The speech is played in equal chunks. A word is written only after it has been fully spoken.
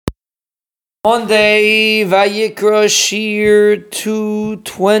Monday, Vayikra Shiur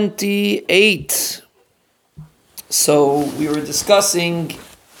 228. So we were discussing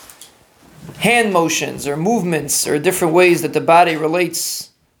hand motions or movements or different ways that the body relates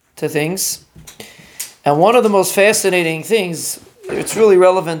to things. And one of the most fascinating things, it's really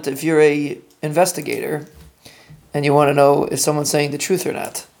relevant if you're a investigator and you want to know if someone's saying the truth or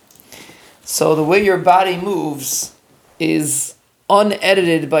not. So the way your body moves is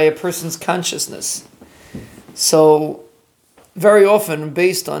unedited by a person's consciousness. So very often,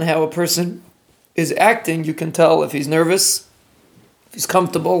 based on how a person is acting, you can tell if he's nervous, if he's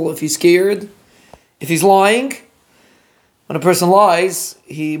comfortable, if he's scared, if he's lying. When a person lies,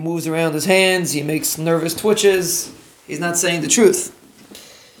 he moves around his hands, he makes nervous twitches, he's not saying the truth.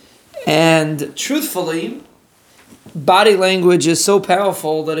 And truthfully, body language is so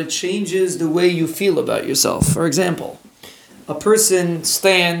powerful that it changes the way you feel about yourself. For example, a person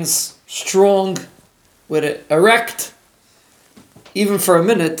stands strong with it erect, even for a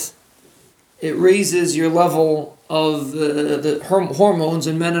minute, it raises your level of the hormones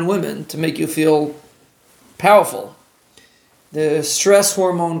in men and women to make you feel powerful. The stress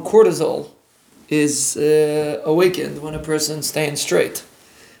hormone cortisol is awakened when a person stands straight,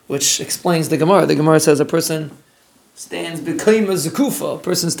 which explains the Gemara. The Gemara says a person stands b'kayma zekufa, a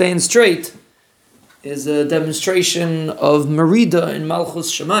person stands straight, is a demonstration of Merida in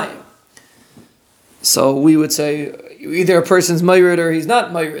Malchus Shemayim. So we would say either a person's mayrid or he's not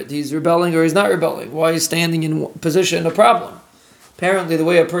mayrid. He's rebelling or he's not rebelling. Why is standing in one position a problem? Apparently the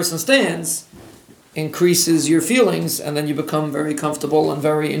way a person stands increases your feelings and then you become very comfortable and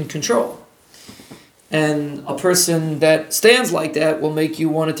very in control. And a person that stands like that will make you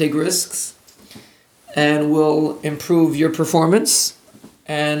want to take risks and will improve your performance.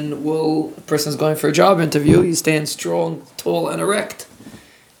 And a person's going for a job interview, you stand strong, tall, and erect.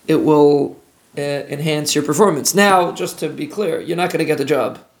 It will enhance your performance. Now, just to be clear, you're not going to get the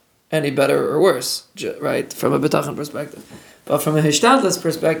job any better or worse, right, from a bitachon perspective. But from a hishtadlus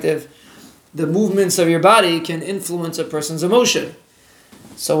perspective, the movements of your body can influence a person's emotion.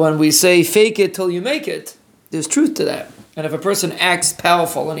 So when we say fake it till you make it, there's truth to that. And if a person acts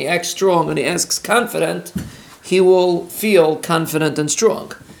powerful and he acts strong and he acts confident, he will feel confident and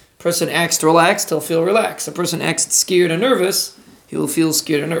strong. A person acts relaxed, he'll feel relaxed. A person acts scared and nervous, he will feel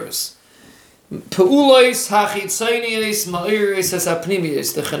scared and nervous. The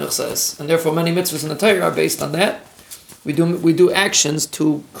Chinuch says. And therefore many mitzvahs in the Torah are based on that. We do actions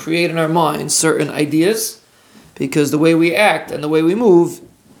to create in our minds certain ideas, because the way we act and the way we move,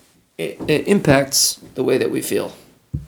 it impacts the way that we feel.